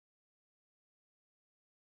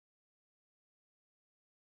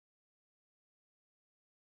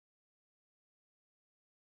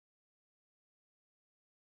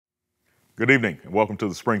Good evening and welcome to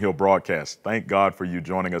the Springhill broadcast. Thank God for you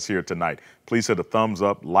joining us here tonight. Please hit a thumbs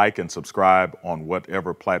up, like, and subscribe on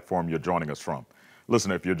whatever platform you're joining us from.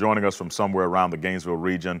 Listen, if you're joining us from somewhere around the Gainesville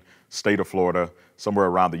region, state of Florida, somewhere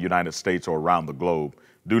around the United States or around the globe,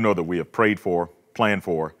 do know that we have prayed for, planned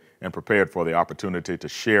for, and prepared for the opportunity to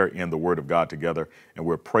share in the Word of God together, and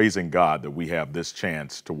we're praising God that we have this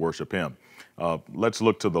chance to worship Him. Let's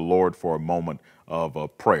look to the Lord for a moment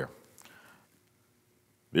of prayer.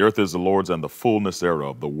 The earth is the Lord's and the fullness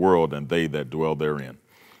thereof, the world and they that dwell therein.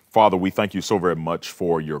 Father, we thank you so very much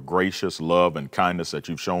for your gracious love and kindness that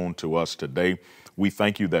you've shown to us today. We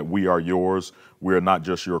thank you that we are yours. We are not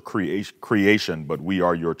just your creation, but we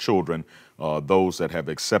are your children, those that have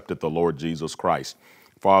accepted the Lord Jesus Christ.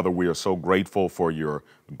 Father, we are so grateful for your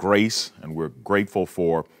grace, and we're grateful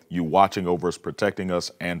for you watching over us, protecting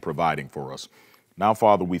us, and providing for us. Now,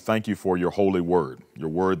 Father, we thank you for your holy word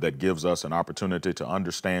that gives us an opportunity to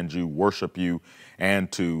understand you, worship you,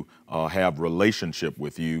 and to have relationship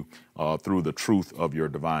with you through the truth of your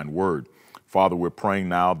divine word. Father, we're praying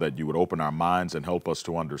now that you would open our minds and help us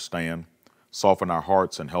to understand, soften our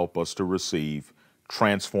hearts and help us to receive,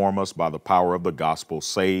 transform us by the power of the gospel,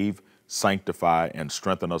 save, sanctify, and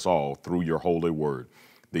strengthen us all through your holy word.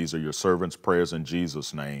 These are your servants' prayers in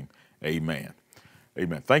Jesus' name. Amen.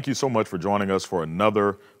 Amen. Thank you so much for joining us for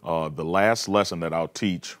another, the last lesson that I'll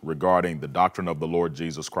teach regarding the doctrine of the Lord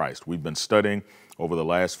Jesus Christ. We've been studying over the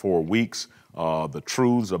last 4 weeks the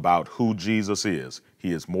truths about who Jesus is.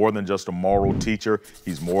 He is more than just a moral teacher.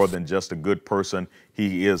 He's more than just a good person.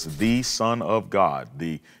 He is the Son of God,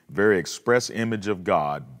 the very express image of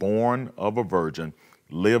God, born of a virgin,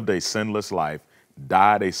 lived a sinless life,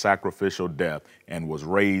 died a sacrificial death, and was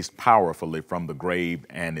raised powerfully from the grave,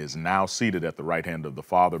 and is now seated at the right hand of the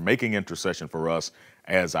Father, making intercession for us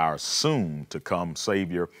as our soon-to-come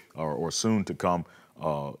Savior or soon-to-come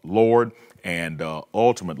Lord, and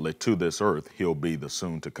ultimately to this earth, he'll be the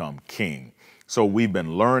soon-to-come King. So we've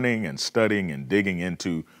been learning and studying and digging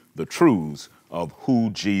into the truths of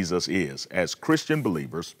who Jesus is. As Christian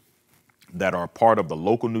believers that are part of the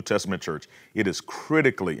local New Testament church, it is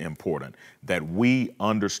critically important that we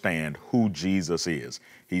understand who Jesus is.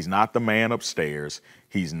 He's not the man upstairs.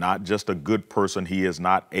 He's not just a good person. He is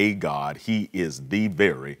not a God. He is the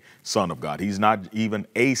very Son of God. He's not even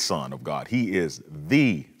a son of God. He is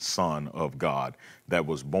the Son of God that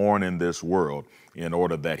was born in this world in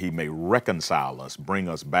order that he may reconcile us, bring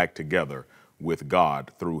us back together with God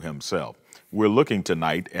through himself. We're looking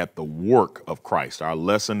tonight at the work of Christ. Our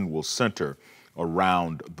lesson will center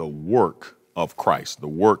around the work of Christ, the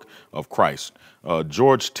work of Christ.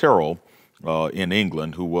 George Terrell in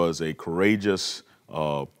England, who was a courageous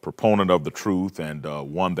proponent of the truth and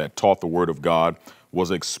one that taught the Word of God,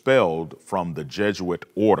 was expelled from the Jesuit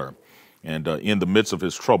order. And in the midst of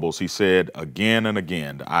his troubles, he said again and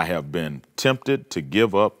again, "I have been tempted to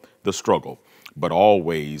give up the struggle, but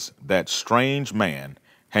always that strange man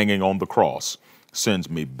hanging on the cross sends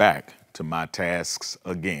me back to my tasks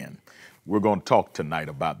again." We're going to talk tonight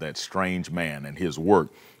about that strange man and his work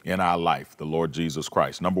in our life, the Lord Jesus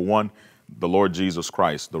Christ. Number one, the Lord Jesus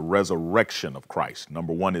Christ, the resurrection of Christ.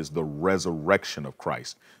 Number one is the resurrection of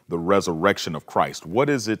Christ, the resurrection of Christ. What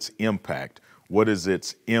is its impact? What is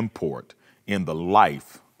its import in the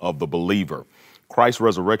life of the believer? Christ's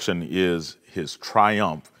resurrection is his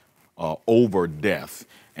triumph over death,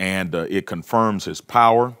 and it confirms his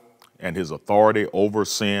power and his authority over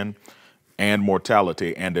sin and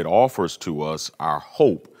mortality, and it offers to us our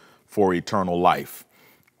hope for eternal life.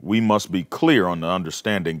 We must be clear on the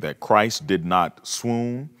understanding that Christ did not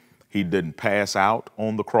swoon. He didn't pass out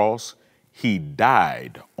on the cross. He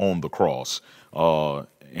died on the cross.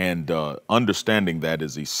 And understanding that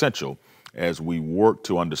is essential as we work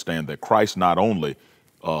to understand that Christ not only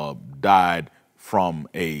died from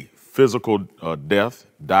a physical death,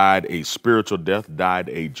 died a spiritual death, died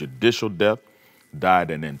a judicial death, died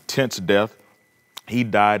an intense death. He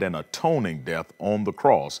died an atoning death on the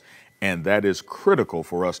cross. And that is critical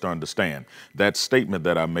for us to understand. That statement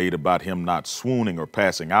that I made about him not swooning or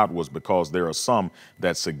passing out was because there are some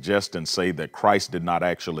that suggest and say that Christ did not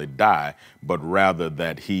actually die, but rather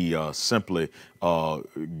that he simply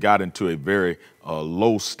got into a very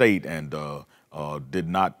low state and did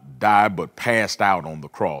not die but passed out on the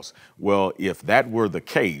cross. Well, if that were the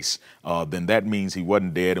case, then that means he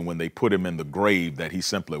wasn't dead, and when they put him in the grave that he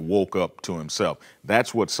simply woke up to himself.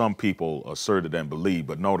 That's what some people asserted and believed,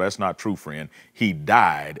 but no, that's not true, friend. He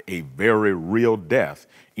died a very real death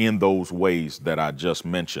in those ways that I just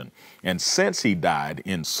mentioned. And since he died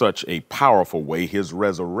in such a powerful way, his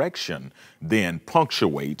resurrection then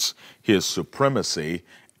punctuates his supremacy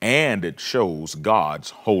and it shows God's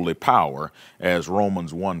holy power, as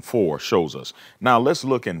Romans 1:4 shows us. Now let's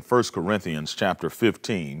look in 1 Corinthians chapter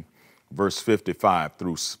 15, verse 55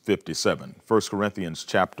 through 57. 1 Corinthians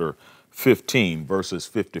chapter 15, verses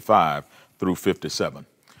 55 through 57.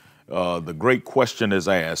 The great question is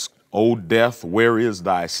asked, O death, where is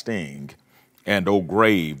thy sting? And O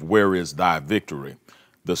grave, where is thy victory?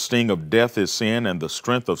 The sting of death is sin, and the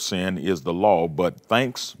strength of sin is the law. But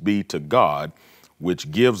thanks be to God,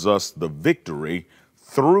 which gives us the victory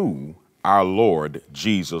through our Lord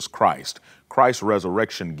Jesus Christ. Christ's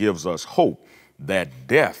resurrection gives us hope that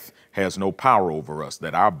death has no power over us,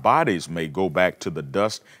 that our bodies may go back to the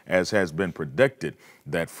dust, as has been predicted,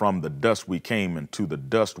 that from the dust we came and to the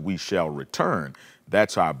dust we shall return.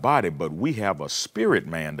 That's our body, but we have a spirit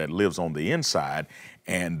man that lives on the inside,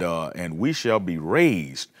 and we shall be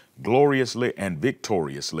raised gloriously and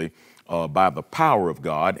victoriously by the power of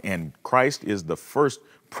God. And Christ is the first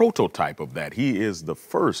prototype of that. He is the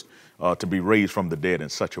first to be raised from the dead in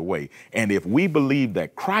such a way. And if we believe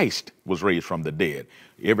that Christ was raised from the dead,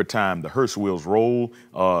 every time the hearse wheels roll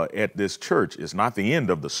at this church, it's not the end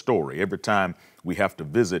of the story. Every time we have to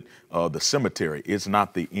visit the cemetery, it's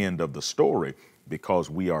not the end of the story, because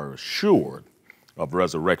we are assured of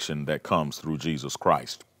resurrection that comes through Jesus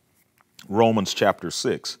Christ. Romans chapter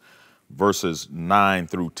 6, verses 9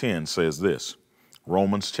 through 10 says this.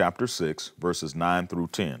 Romans chapter 6, verses 9 through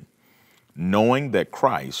 10. Knowing that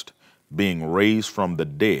Christ, being raised from the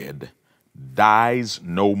dead, dies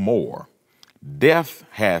no more, death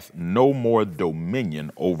hath no more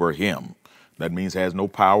dominion over him. That means has no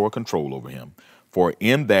power or control over him. For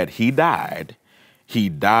in that he died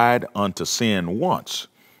unto sin once,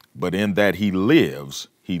 but in that he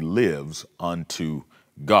lives unto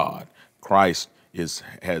God. Christ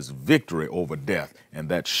has victory over death, and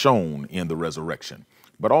that's shown in the resurrection.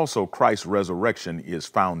 But also Christ's resurrection is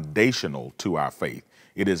foundational to our faith.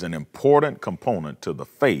 It is an important component to the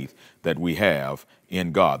faith that we have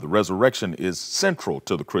in God. The resurrection is central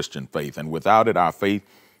to the Christian faith, and without it, our faith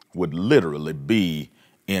would literally be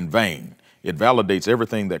in vain. It validates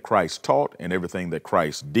everything that Christ taught and everything that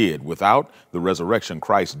Christ did. Without the resurrection,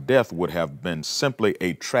 Christ's death would have been simply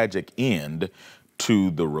a tragic end to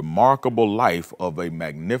the remarkable life of a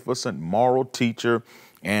magnificent moral teacher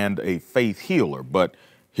and a faith healer. But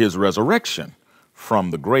his resurrection from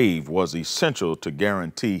the grave was essential to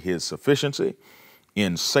guarantee his sufficiency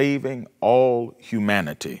in saving all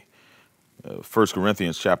humanity. 1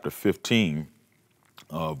 Corinthians chapter 15,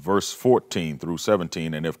 verse 14 through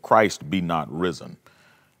 17, and if Christ be not risen,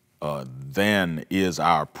 then is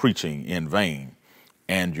our preaching in vain,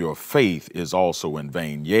 and your faith is also in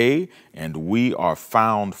vain. Yea, and we are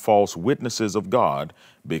found false witnesses of God,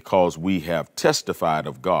 because we have testified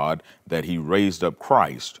of God that he raised up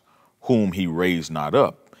Christ, whom he raised not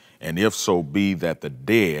up. And if so be that the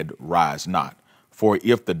dead rise not. For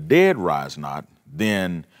if the dead rise not,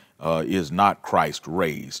 then is not Christ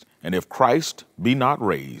raised. And if Christ be not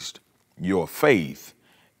raised, your faith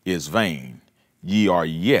is vain. Ye are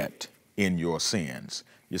yet in your sins.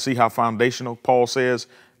 You see how foundational Paul says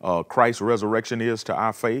Christ's resurrection is to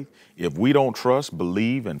our faith? If we don't trust,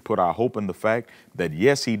 believe, and put our hope in the fact that,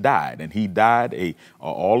 yes, he died, and he died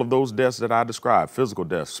all of those deaths that I described, physical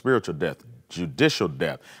death, spiritual death, judicial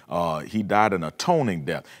death. He died an atoning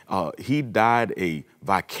death. He died a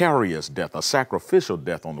vicarious death, a sacrificial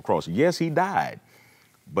death on the cross. Yes, he died,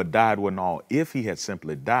 but died wasn't all. If he had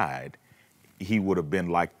simply died, he would have been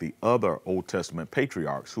like the other Old Testament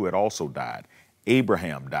patriarchs who had also died.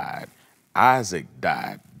 Abraham died, Isaac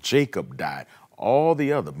died, Jacob died, all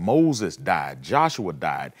the other, Moses died, Joshua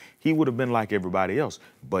died. He would have been like everybody else,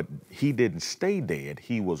 but he didn't stay dead.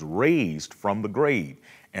 He was raised from the grave.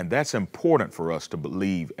 And that's important for us to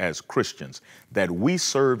believe as Christians, that we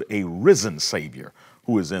serve a risen Savior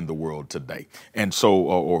who is in the world today, and so,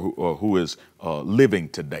 or who is living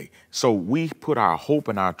today. So we put our hope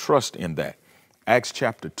and our trust in that. Acts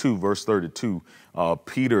chapter 2, verse 32,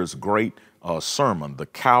 Peter's great sermon,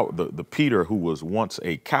 the Peter who was once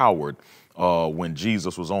a coward when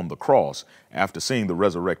Jesus was on the cross, after seeing the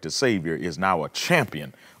resurrected Savior, is now a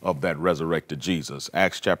champion of that resurrected Jesus.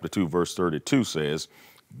 Acts chapter 2, verse 32 says,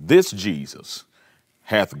 this Jesus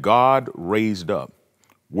hath God raised up,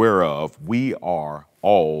 whereof we are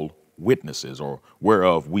all witnesses, or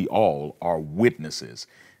whereof we all are witnesses.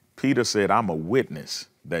 Peter said, I'm a witness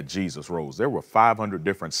that Jesus rose. There were 500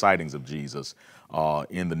 different sightings of Jesus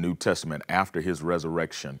in the New Testament after his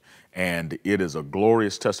resurrection. And it is a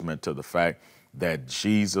glorious testament to the fact that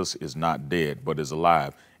Jesus is not dead, but is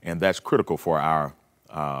alive. And that's critical for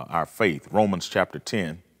our faith. Romans chapter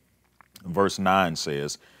 10, verse 9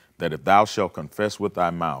 says, that if thou shalt confess with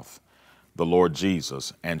thy mouth the Lord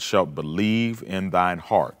Jesus, and shalt believe in thine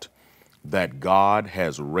heart that God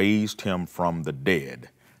has raised him from the dead,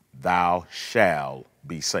 thou shalt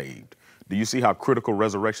be saved. Do you see how critical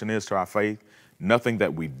resurrection is to our faith? Nothing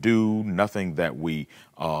that we do, nothing that we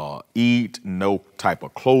eat, no type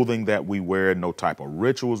of clothing that we wear, no type of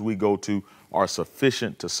rituals we go to are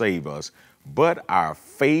sufficient to save us. But our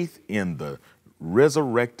faith in the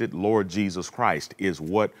resurrected Lord Jesus Christ is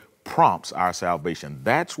what prompts our salvation.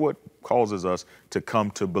 That's what causes us to come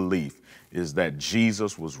to belief, is that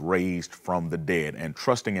Jesus was raised from the dead, and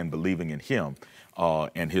trusting and believing in him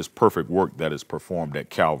and his perfect work that is performed at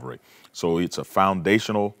Calvary. So it's a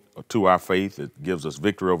foundational to our faith. It gives us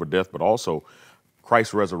victory over death, but also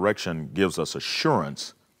Christ's resurrection gives us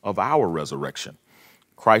assurance of our resurrection.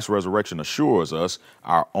 Christ's resurrection assures us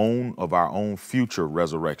of our own future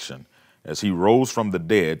resurrection. As he rose from the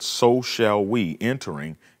dead, so shall we,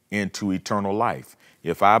 entering into eternal life.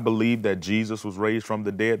 If I believe that Jesus was raised from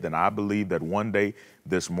the dead, then I believe that one day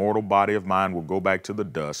this mortal body of mine will go back to the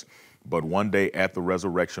dust. But one day at the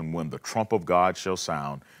resurrection, when the trump of God shall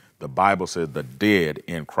sound, the Bible says the dead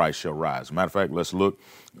in Christ shall rise. Matter of fact, let's look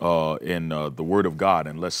in the Word of God,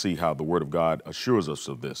 and let's see how the Word of God assures us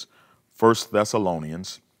of this. 1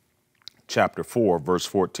 Thessalonians chapter 4, verse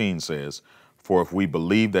 14 says, "For if we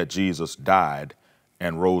believe that Jesus died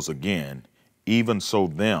and rose again, even so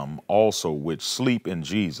them also which sleep in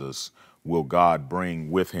Jesus will God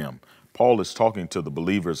bring with him." Paul is talking to the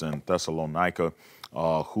believers in Thessalonica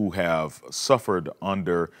who have suffered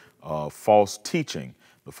under false teaching.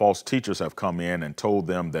 The false teachers have come in and told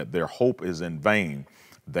them that their hope is in vain,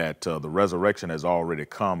 that the resurrection has already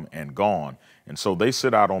come and gone. And so they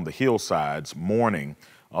sit out on the hillsides mourning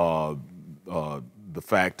the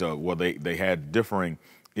fact, they had differing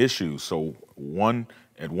issues. So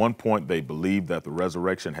at one point they believed that the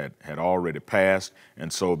resurrection had already passed,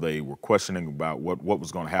 and so they were questioning about what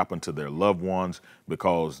was going to happen to their loved ones,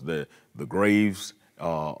 because the graves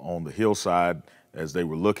on the hillside, as they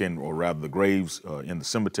were looking, or rather the graves in the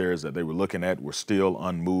cemeteries that they were looking at, were still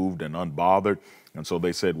unmoved and unbothered. And so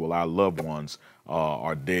they said, well, our loved ones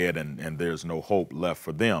are dead, and there's no hope left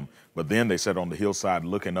for them. But then they sat on the hillside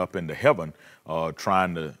looking up into heaven,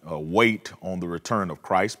 trying to wait on the return of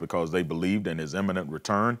Christ, because they believed in his imminent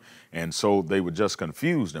return. And so they were just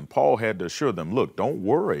confused. And Paul had to assure them, look, don't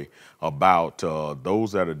worry about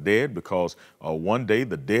those that are dead, because one day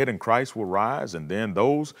the dead in Christ will rise, and then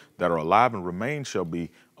those that are alive and remain shall be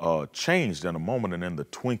changed in a moment and in the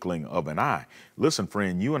twinkling of an eye. Listen,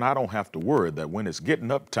 friend, you and I don't have to worry that when it's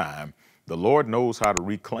getting up time, the Lord knows how to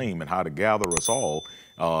reclaim and how to gather us all.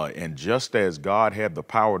 And just as God had the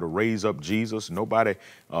power to raise up Jesus, nobody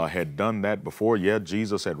had done that before. Yeah,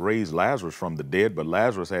 Jesus had raised Lazarus from the dead, but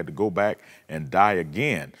Lazarus had to go back and die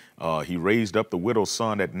again. He raised up the widow's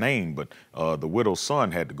son at Nain, but the widow's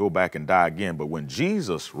son had to go back and die again. But when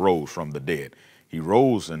Jesus rose from the dead, he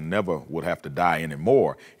rose and never would have to die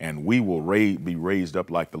anymore, and we will be raised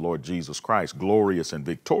up like the Lord Jesus Christ, glorious and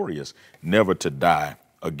victorious, never to die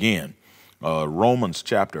again. Romans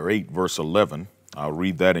chapter 8, verse 11, I'll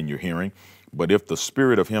read that in your hearing. "But if the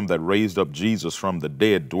spirit of him that raised up Jesus from the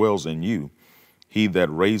dead dwells in you, he that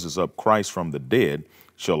raises up Christ from the dead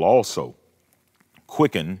shall also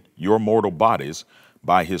quicken your mortal bodies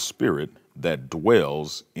by his spirit that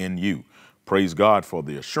dwells in you." Praise God for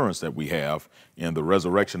the assurance that we have in the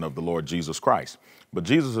resurrection of the Lord Jesus Christ. But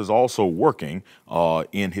Jesus is also working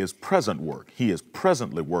in his present work. He is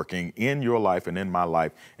presently working in your life and in my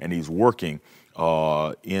life, and he's working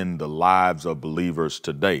in the lives of believers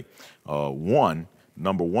today.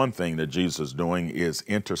 Number one thing that Jesus is doing is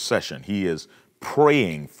intercession. He is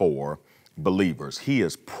praying for believers. He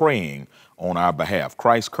is praying on our behalf.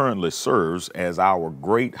 Christ currently serves as our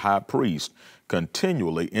great high priest,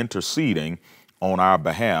 continually interceding on our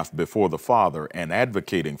behalf before the Father and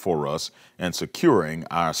advocating for us and securing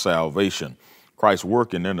our salvation. Christ's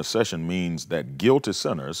work in intercession means that guilty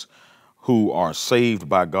sinners who are saved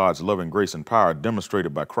by God's loving grace and power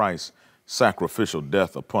demonstrated by Christ's sacrificial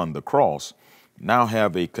death upon the cross now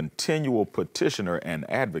have a continual petitioner and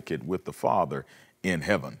advocate with the Father in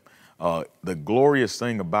heaven. The glorious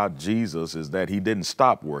thing about Jesus is that he didn't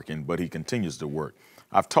stop working, but he continues to work.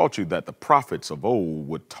 I've taught you that the prophets of old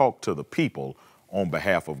would talk to the people on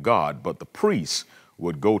behalf of God, but the priests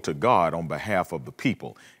would go to God on behalf of the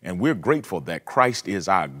people. And we're grateful that Christ is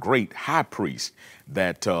our great high priest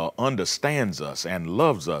that understands us and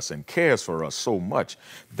loves us and cares for us so much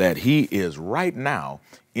that he is right now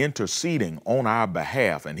interceding on our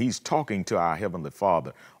behalf, and he's talking to our Heavenly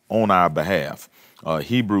Father on our behalf.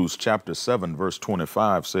 Hebrews chapter 7, verse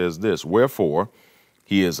 25 says this, "Wherefore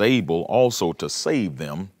he is able also to save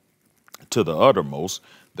them to the uttermost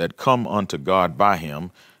that come unto God by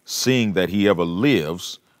him, seeing that he ever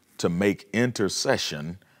lives to make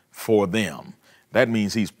intercession for them. That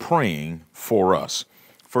means he's praying for us.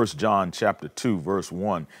 1 John chapter 2, verse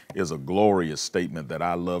 1 is a glorious statement that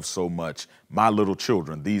I love so much. My little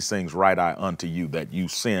children, these things write I unto you, that you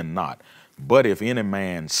sin not. But if any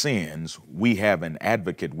man sins, we have an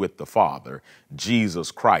advocate with the Father, Jesus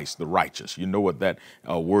Christ, the righteous. You know what that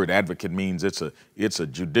word advocate means? It's a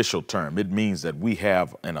judicial term. It means that we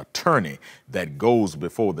have an attorney that goes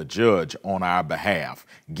before the judge on our behalf.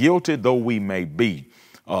 Guilty though we may be,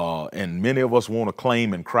 and many of us want to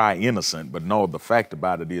claim and cry innocent, but no, the fact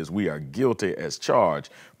about it is we are guilty as charged.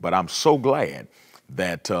 But I'm so glad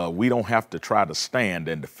that we don't have to try to stand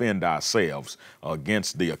and defend ourselves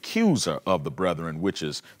against the accuser of the brethren, which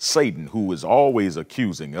is Satan, who is always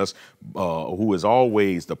accusing us, who is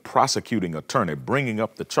always the prosecuting attorney, bringing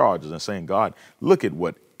up the charges and saying, God, look at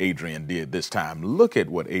what Adrian did this time. Look at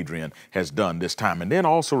what Adrian has done this time. And then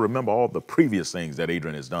also remember all the previous things that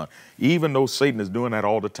Adrian has done, even though Satan is doing that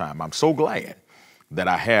all the time. I'm so glad that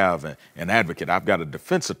I have an advocate. I've got a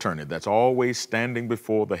defense attorney that's always standing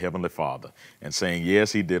before the Heavenly Father and saying,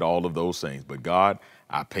 yes, he did all of those things, but God,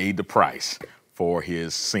 I paid the price for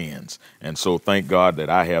his sins. And so thank God that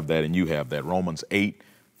I have that and you have that. Romans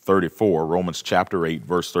 8:34, Romans chapter 8,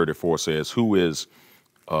 verse 34 says, who is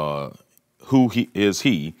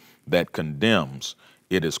he that condemns?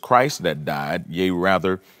 It is Christ that died, yea,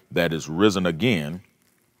 rather, that is risen again,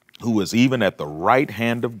 who is even at the right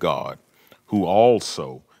hand of God, who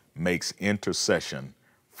also makes intercession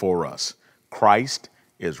for us. Christ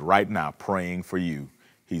is right now praying for you.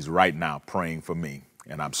 He's right now praying for me.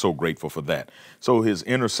 And I'm so grateful for that. So his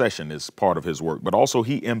intercession is part of his work, but also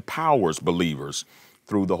he empowers believers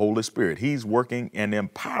through the Holy Spirit. He's working and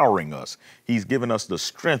empowering us. He's given us the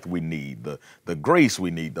strength we need, the grace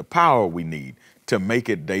we need, the power we need to make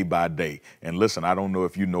it day by day. And listen, I don't know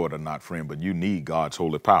if you know it or not, friend, but you need God's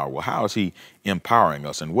holy power. Well, how is he empowering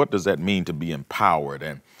us? And what does that mean to be empowered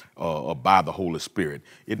and by the Holy Spirit?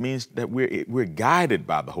 It means that we're guided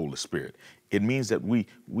by the Holy Spirit. It means that we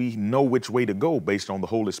know which way to go based on the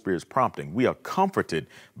Holy Spirit's prompting. We are comforted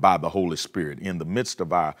by the Holy Spirit in the midst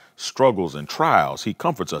of our struggles and trials. He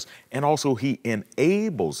comforts us, and also he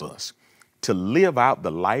enables us to live out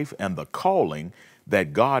the life and the calling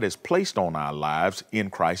that God has placed on our lives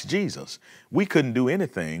in Christ Jesus. We couldn't do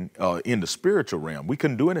anything in the spiritual realm. We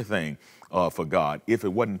couldn't do anything for God if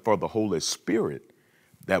it wasn't for the Holy Spirit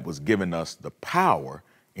that was giving us the power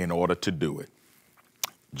in order to do it.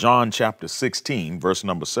 John chapter 16, verse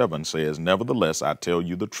number 7 says, nevertheless, I tell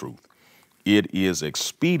you the truth. It is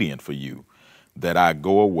expedient for you that I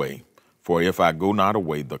go away. For if I go not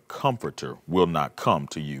away, the Comforter will not come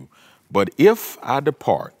to you. But if I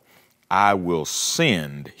depart, I will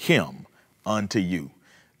send him unto you.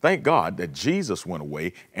 Thank God that Jesus went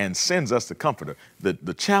away and sends us the Comforter.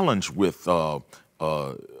 The challenge with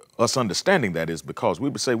us understanding that is because we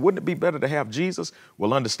would say, wouldn't it be better to have Jesus?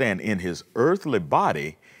 Well, understand, in his earthly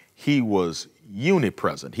body, he was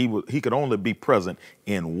unipresent. He could only be present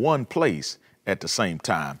in one place at the same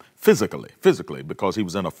time, physically, because he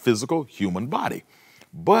was in a physical human body.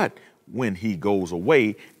 But when he goes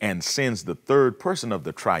away and sends the third person of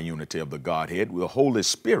the triunity of the Godhead, the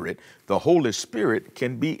Holy Spirit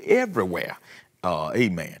can be everywhere.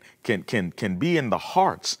 Amen. Can be in the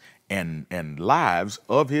hearts and lives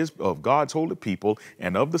of God's holy people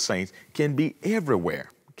and of the saints, can be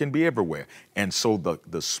everywhere. And so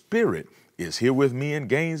the Spirit is here with me in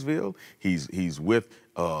Gainesville. He's with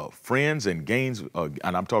friends in Gainesville,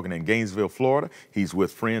 and I'm talking in Gainesville, Florida. He's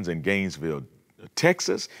with friends in Gainesville,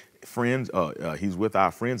 Texas. He's with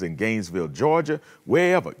our friends in Gainesville, Georgia,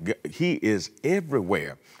 wherever. He is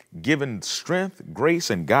everywhere, giving strength, grace,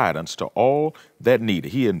 and guidance to all that need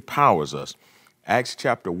it. He empowers us. Acts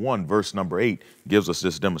chapter 1, verse number 8 gives us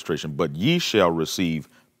this demonstration. But ye shall receive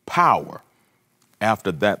power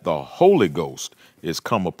after that the Holy Ghost is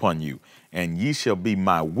come upon you, and ye shall be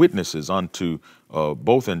my witnesses unto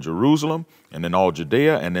both in Jerusalem and in all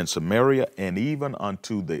Judea and in Samaria and even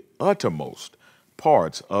unto the uttermost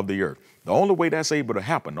parts of the earth. The only way that's able to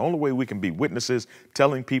happen, the only way we can be witnesses,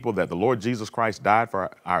 telling people that the Lord Jesus Christ died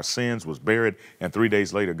for our sins, was buried, and 3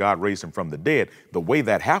 days later God raised him from the dead. The way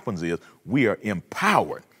that happens is we are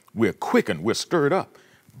empowered, we're quickened, we're stirred up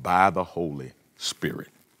by the Holy Spirit.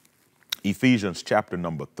 Ephesians chapter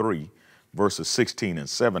number 3, verses 16 and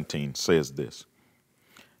 17 says this.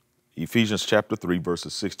 Ephesians chapter 3,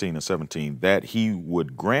 verses 16 and 17, that he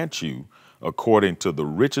would grant you, according to the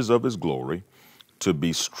riches of his glory, to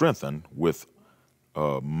be strengthened with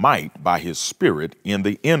might by his Spirit in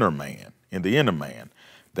the inner man,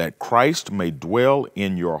 that Christ may dwell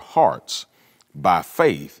in your hearts by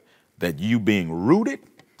faith, that you being rooted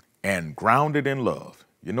and grounded in love.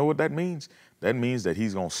 You know what that means? That means that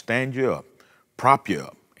he's going to stand you up, prop you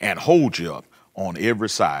up, and hold you up on every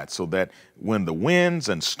side, so that when the winds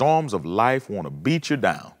and storms of life want to beat you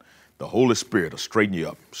down, the Holy Spirit will straighten you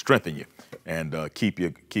up, strengthen you, and keep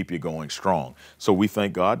you going strong. So we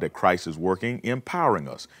thank God that Christ is working, empowering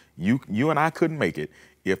us. You and I couldn't make it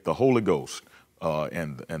if the Holy Ghost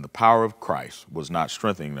and the power of Christ was not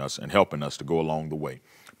strengthening us and helping us to go along the way.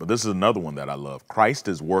 But this is another one that I love. Christ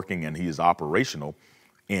is working and he is operational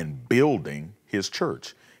in building his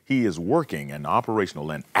church. He is working and operational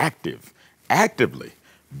and actively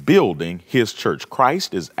building his church.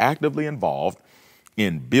 Christ is actively involved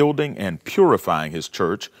in building and purifying his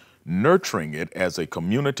church, nurturing it as a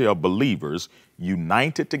community of believers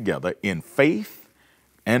united together in faith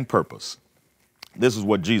and purpose. This is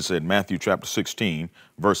what Jesus said, Matthew chapter 16,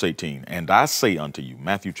 verse 18. And I say unto you,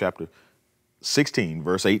 Matthew chapter 16,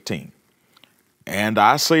 verse 18. And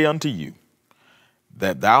I say unto you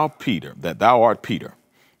that thou art Peter,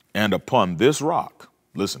 and upon this rock,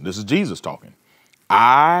 listen, this is Jesus talking,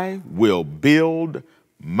 I will build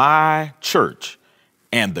my church,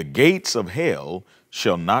 and the gates of hell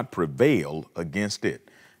shall not prevail against it.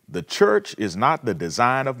 The church is not the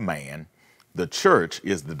design of man. The church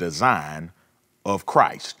is the design of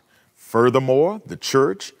Christ. Furthermore, the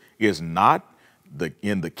church is not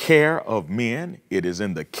in the care of men. It is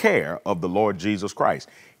in the care of the Lord Jesus Christ.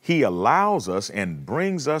 He allows us and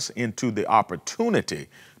brings us into the opportunity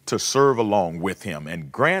to serve along with him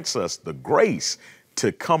and grants us the grace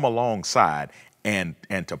to come alongside and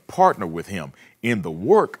to partner with him in the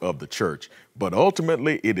work of the church. But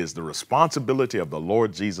ultimately, it is the responsibility of the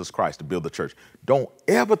Lord Jesus Christ to build the church. Don't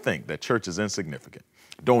ever think that church is insignificant.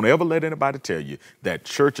 Don't ever let anybody tell you that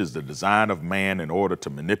church is the design of man in order to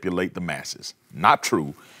manipulate the masses. Not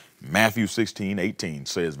true. Matthew 16, 18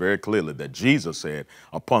 says very clearly that Jesus said,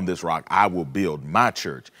 upon this rock, I will build my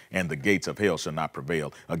church, and the gates of hell shall not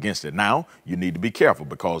prevail against it. Now, you need to be careful,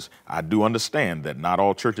 because I do understand that not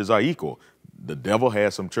all churches are equal. The devil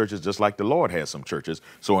has some churches just like the Lord has some churches.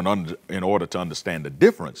 So in order to understand the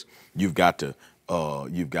difference, you've got to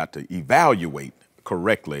evaluate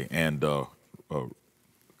correctly and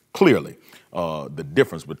clearly the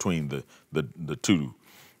difference between the two.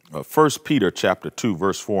 1 Peter chapter 2,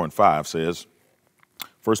 verse 4 and 5 says,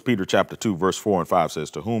 1 Peter chapter 2, verse 4 and 5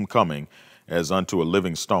 says, to whom coming as unto a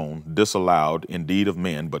living stone, disallowed indeed of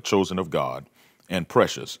men, but chosen of God, and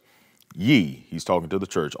precious, ye, he's talking to the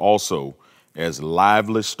church, also as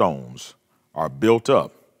lively stones are built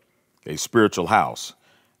up a spiritual house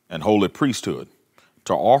and holy priesthood,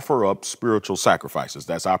 to offer up spiritual sacrifices.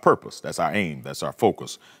 That's our purpose. That's our aim. That's our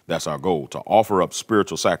focus. That's our goal, to offer up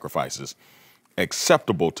spiritual sacrifices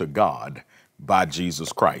acceptable to God by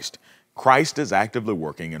Jesus Christ. Christ is actively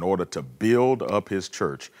working in order to build up his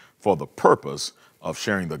church for the purpose of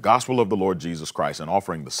sharing the gospel of the Lord Jesus Christ and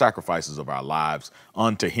offering the sacrifices of our lives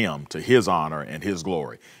unto him, to his honor and his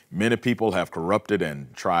glory. Many people have corrupted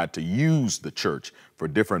and tried to use the church for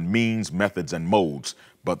different means, methods, and modes,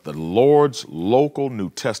 but the Lord's local New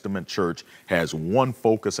Testament church has one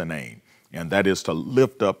focus and aim, and that is to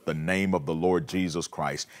lift up the name of the Lord Jesus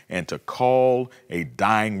Christ and to call a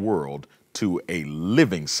dying world to a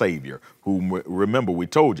living Savior who, remember, we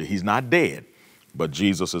told you, he's not dead, but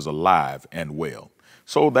Jesus is alive and well.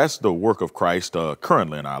 So that's the work of Christ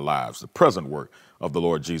currently in our lives, the present work of the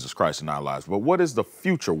Lord Jesus Christ in our lives. But what is the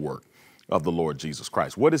future work of the Lord Jesus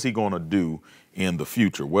Christ? What is he going to do in the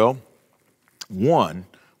future? Well, one,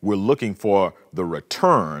 we're looking for the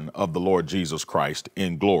return of the Lord Jesus Christ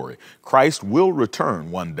in glory. Christ will return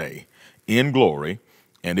one day in glory,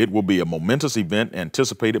 and it will be a momentous event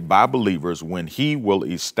anticipated by believers when he will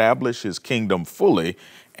establish his kingdom fully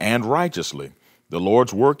and righteously. The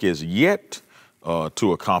Lord's work is yet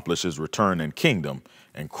to accomplish his return and kingdom,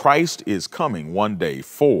 and Christ is coming one day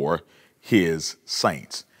for his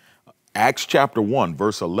saints. Acts chapter 1,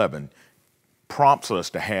 verse 11 prompts us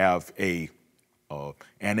to have an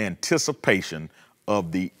anticipation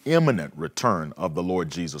of the imminent return of the Lord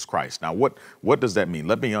Jesus Christ. Now, what does that mean?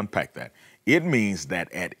 Let me unpack that. It means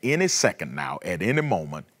that at any second now, at any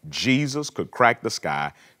moment, Jesus could crack the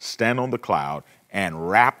sky, stand on the cloud, and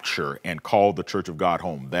rapture and call the church of God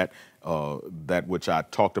home. That which I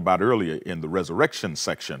talked about earlier in the resurrection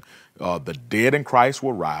section. The dead in Christ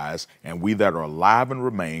will rise, and we that are alive and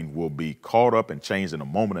remain will be caught up and changed in a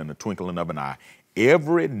moment, in the twinkling of an eye,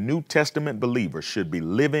 Every New Testament believer should be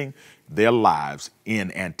living their lives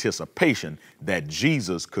in anticipation that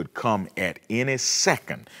Jesus could come at any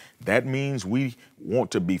second. That means we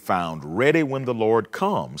want to be found ready when the Lord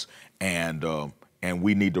comes, and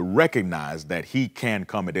we need to recognize that he can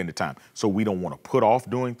come at any time. So we don't want to put off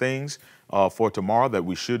doing things for tomorrow that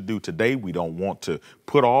we should do today. We don't want to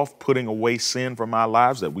put off putting away sin from our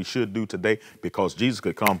lives that we should do today, because Jesus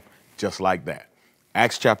could come just like that.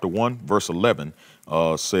 Acts chapter 1, verse 11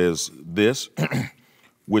 says this,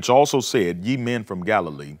 which also said, ye men from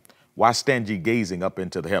Galilee, why stand ye gazing up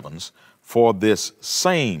into the heavens? For this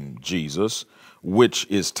same Jesus, which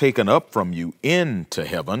is taken up from you into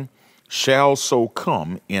heaven, shall so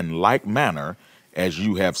come in like manner as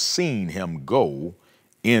you have seen him go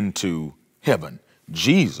into heaven.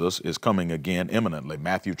 Jesus is coming again imminently.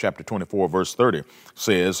 Matthew chapter 24, verse 30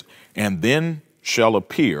 says, and then shall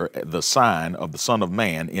appear the sign of the Son of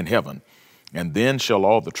Man in heaven. And then shall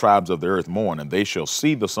all the tribes of the earth mourn, and they shall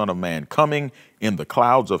see the Son of Man coming in the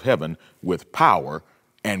clouds of heaven with power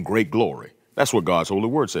and great glory. That's what God's holy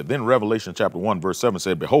word said. Then Revelation chapter 1, verse 7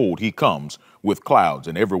 said, behold, he comes with clouds,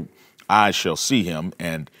 and every eye shall see him,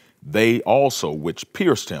 and they also which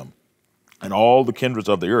pierced him. And all the kindreds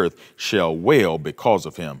of the earth shall wail because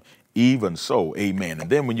of him. Even so, amen. And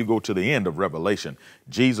then when you go to the end of Revelation,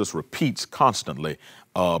 Jesus repeats constantly,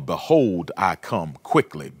 behold, I come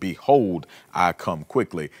quickly. Behold, I come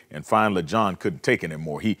quickly. And finally, John couldn't take it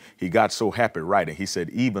anymore. He got so happy writing. He said,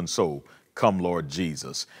 even so, come, Lord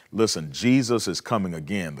Jesus. Listen, Jesus is coming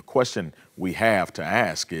again. The question we have to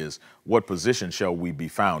ask is, what position shall we be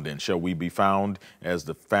found in? Shall we be found as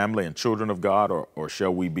the family and children of God, or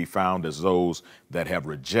shall we be found as those that have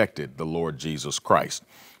rejected the Lord Jesus Christ?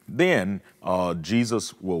 Then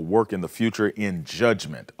Jesus will work in the future in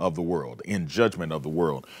judgment of the world,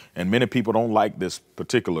 And many people don't like this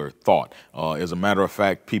particular thought. As a matter of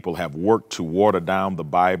fact, people have worked to water down the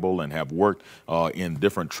Bible and have worked in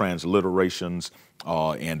different transliterations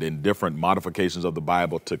and in different modifications of the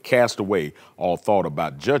Bible to cast away all thought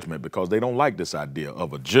about judgment, because they don't like this idea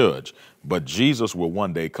of a judge. But Jesus will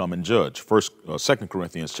one day come and judge. 2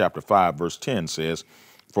 Corinthians chapter 5, verse 10 says,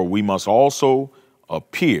 for we must also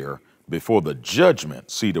appear before the judgment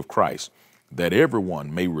seat of Christ, that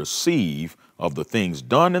everyone may receive of the things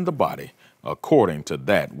done in the body according to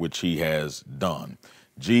that which he has done.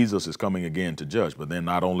 Jesus is coming again to judge, but then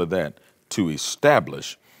not only that, to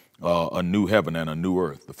establish a new heaven and a new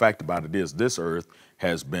earth. The fact about it is, this earth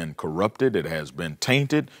has been corrupted. It has been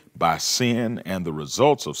tainted by sin and the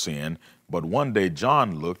results of sin. But one day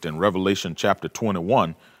John looked in Revelation chapter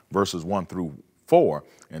 21, verses 1 through 4,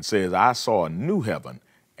 and says, I saw a new heaven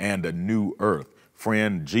and a new earth.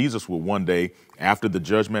 Friend, Jesus will one day, after the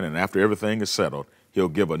judgment and after everything is settled, he'll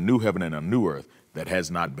give a new heaven and a new earth that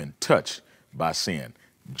has not been touched by sin.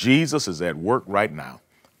 Jesus is at work right now.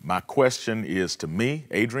 My question is to me,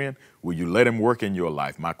 Adrian, will you let him work in your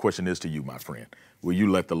life? My question is to you, my friend. Will you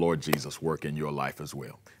let the Lord Jesus work in your life as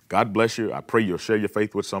well? God bless you. I pray you'll share your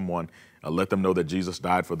faith with someone. Let them know that Jesus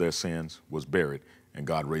died for their sins, was buried, and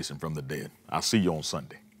God raised him from the dead. I'll see you on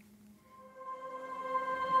Sunday.